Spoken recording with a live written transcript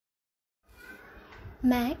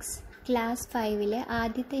Maths class 5-ലെ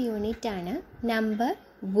ആദ്യത്തെ യൂണിറ്റാണ് number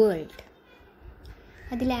world.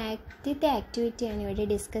 അതിൽ ആദ്യത്തെ ആക്ടിവിറ്റിയാണ് ഇവിടെ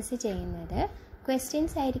ഡിസ്കസ് ചെയ്യുന്നത്.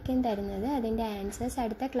 ക്വസ്റ്റ്യൻസ് ആയിരിക്കും തരുന്നത്, അതിൻ്റെ ആൻസേഴ്സ്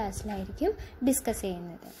അടുത്ത ക്ലാസ്സിലായിരിക്കും ഡിസ്കസ്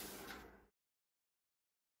ചെയ്യുന്നത്.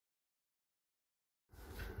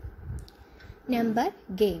 Number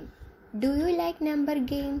game. Do you like number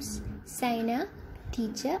games? Saina,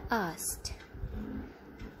 teacher asked.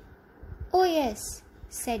 Oh yes,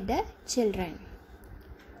 said the children.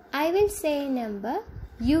 I will say a number.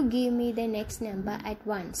 You give me the next number at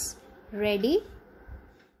once. Ready?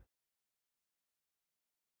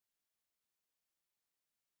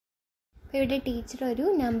 ഇവിടെ teacher ഒരു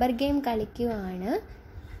number game കളിക്കുകയാണ്.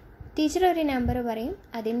 Teacher ഒരു number പറയും,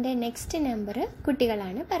 അതിൻ്റെ next number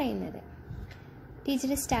കുട്ടികളാണ് പറയുന്നത്.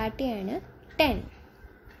 Teacher start ചെയ്യാണ്. 10.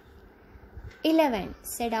 11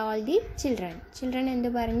 said all the children. Children എന്ത്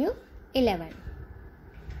പറഞ്ഞു? 11.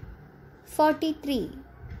 43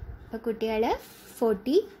 അപ്പോൾ കുട്ടികൾ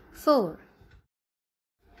 44.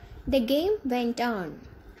 The game went on.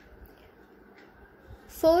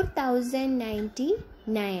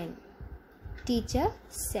 4099 teacher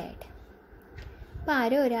said. അപ്പോൾ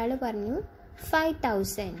ആരോ ഒരാൾ പറഞ്ഞു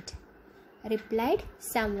 5000. replied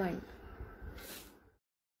someone.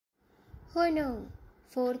 Oh no,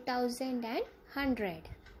 400100.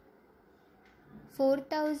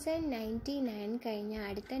 4099 കഴിഞ്ഞ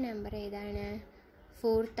അടുത്ത നമ്പർ ഏതാണ്?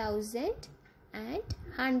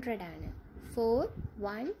 400100 ആണ്.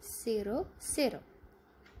 4100.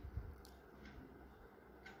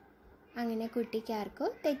 അങ്ങനെ കുട്ടിക്കാർക്കോ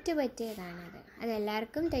തെറ്റ് പറ്റിയതാണത്.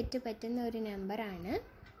 അതെല്ലാവർക്കും തെറ്റ് പറ്റുന്ന ഒരു നമ്പറാണ്.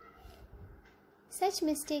 Such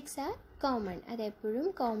mistakes are common. അതെപ്പോഴും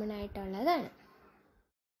കോമൺ ആയിട്ടുള്ളതാണ്.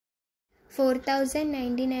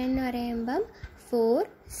 4099 എന്ന് പറയുമ്പം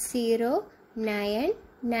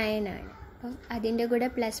 4099 ആണ്. അപ്പം അതിൻ്റെ കൂടെ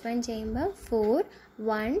 +1 ചെയ്യുമ്പോൾ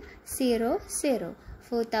 4100.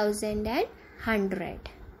 4100.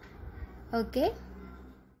 ഓക്കെ.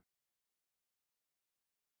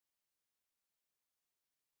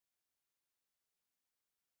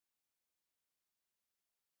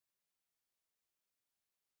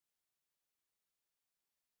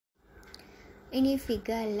 ഇനി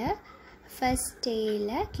ഫിഗറിൽ ഫസ്റ്റ് ഡേയിൽ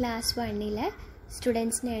ക്ലാസ് 1-ലെ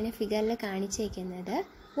സ്റ്റുഡൻസിനെയാണ് ഫിഗറിൽ കാണിച്ചിരിക്കുന്നത്.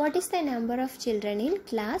 What is the number of children in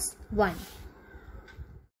class 1?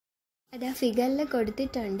 അത് ഫിഗറിൽ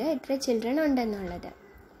കൊടുത്തിട്ടുണ്ട് എത്ര ചിൽഡ്രൻ ഉണ്ടെന്നുള്ളത്.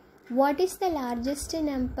 What is the largest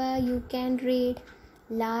number you can read?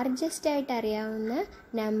 Largest ആയിട്ട് അറിയാവുന്ന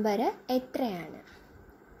നമ്പർ എത്രയാണ്?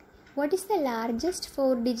 What is the largest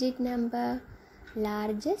 4-ഡിജിറ്റ് number?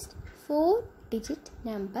 Largest 4-ഡിജിറ്റ്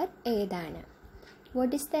number ഏതാണ്?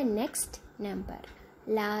 What is the next number?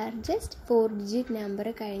 Largest 4-ഡിജിറ്റ് number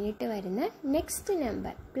കഴിഞ്ഞിട്ട് വരുന്ന നെക്സ്റ്റ്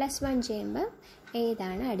നമ്പർ +1 ചെയ്യുമ്പോൾ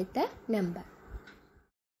ഏതാണ് അടുത്ത നമ്പർ?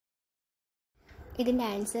 ഇതിൻ്റെ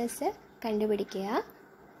ആൻസേഴ്സ് കണ്ടുപിടിക്കുക.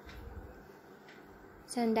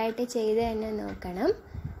 സ്വന്തമായിട്ട് ചെയ്ത് തന്നെ നോക്കണം.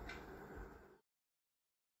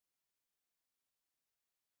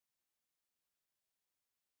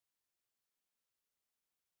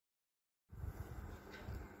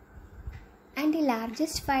 And the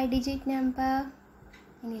largest 5-ഡിജിറ്റ് number.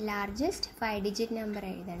 ഇനി ലാർജസ്റ്റ് 5-ഡിജിറ്റ് നമ്പർ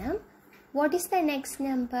എഴുതണം. What is the next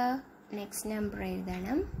number? Next number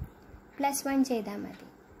എഴുതണം. +1 ചെയ്താൽ മതി.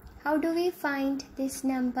 How do we find this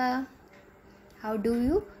number? How do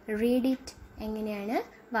you read it? എങ്ങനെയാണ്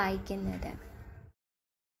വായിക്കുന്നത്?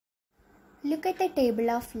 Look at the table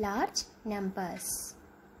of large numbers.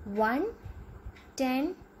 1, 10,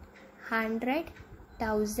 100,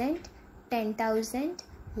 1000, 10,000,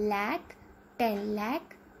 lakh, 10 lakh,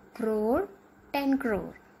 crore, 10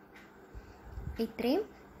 crore. ഇത്രയും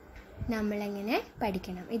നമ്മളെങ്ങനെ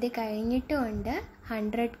പഠിക്കണം. ഇത് കഴിഞ്ഞിട്ടുമുണ്ട്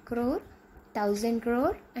 100 crore, 1000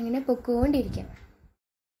 crore, അങ്ങനെ പൊക്കോണ്ടിരിക്കണം.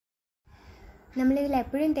 നമ്മളിതിൽ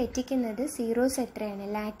എപ്പോഴും തെറ്റിക്കുന്നത് സീറോസ് എത്രയാണ്.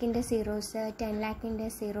 ലാക്കിൻ്റെ സീറോസ്, 10 ലാക്കിൻ്റെ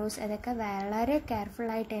സീറോസ്, അതൊക്കെ വളരെ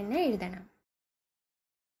കെയർഫുള്ളായിട്ട് തന്നെ എഴുതണം.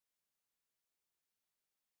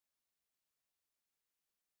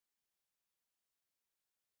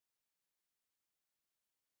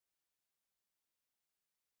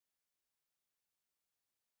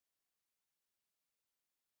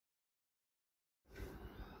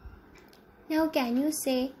 Now can you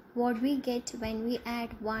say what we get when we add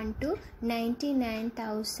 1 to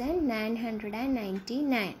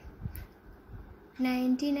 99,999?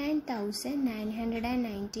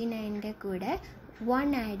 99,999 കൂടെ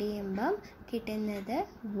 1 ആഡ് ചെയ്യുമ്പം കിട്ടുന്നത്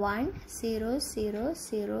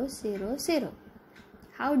 100,000.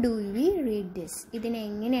 How do we read this? ഇതിനെ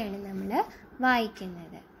എങ്ങനെയാണ് നമ്മൾ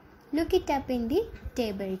വായിക്കുന്നത്? Look it up in the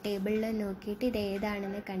table. ടേബിളിൽ നോക്കിയിട്ട് ഇത്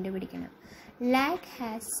ഏതാണെന്ന് കണ്ടുപിടിക്കണം. Lakh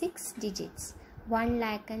has 6 digits. 1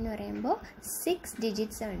 lakh എന്ന് പറയുമ്പോൾ 6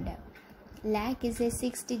 ഡിജിറ്റ്സ് ഉണ്ട്. Lakh is A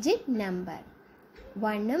 6 digit number.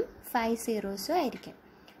 1ഉം 5 സീറോസും ആയിരിക്കും.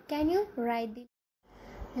 Can you right the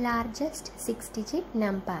largest 6 digit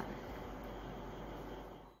number?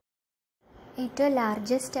 ഏറ്റവും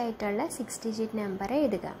ലാർജസ്റ്റ് ആയിട്ടുള്ള 6 ഡിജിറ്റ് നമ്പർ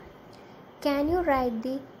എഴുതുക. Can you right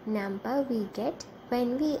the number we get when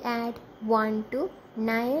we add 1 to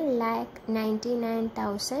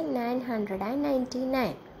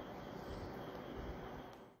 9,99,999?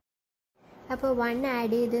 അപ്പോൾ 1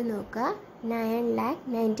 ആഡ് ചെയ്ത് നോക്കുക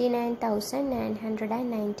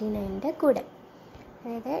 9,99,999 കൂടെ,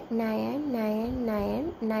 അതായത്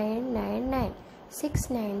 9999999 6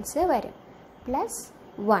 9s വരും പ്ലസ്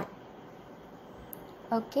 1.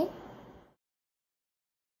 ഓക്കെ,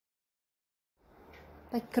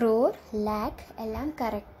 അപ്പോൾ ക്രോർ, ലാക്ക് എല്ലാം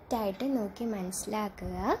കറക്റ്റായിട്ട് നോക്കി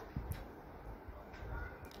മനസ്സിലാക്കുക.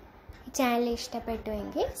 ചാനൽ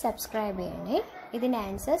ഇഷ്ടപ്പെട്ടുവെങ്കിൽ സബ്സ്ക്രൈബ് ചെയ്യണേ. ഇതിൻ്റെ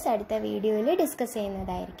ആൻസേഴ്സ് അടുത്ത വീഡിയോയിൽ ഡിസ്കസ്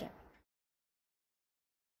ചെയ്യുന്നതായിരിക്കും.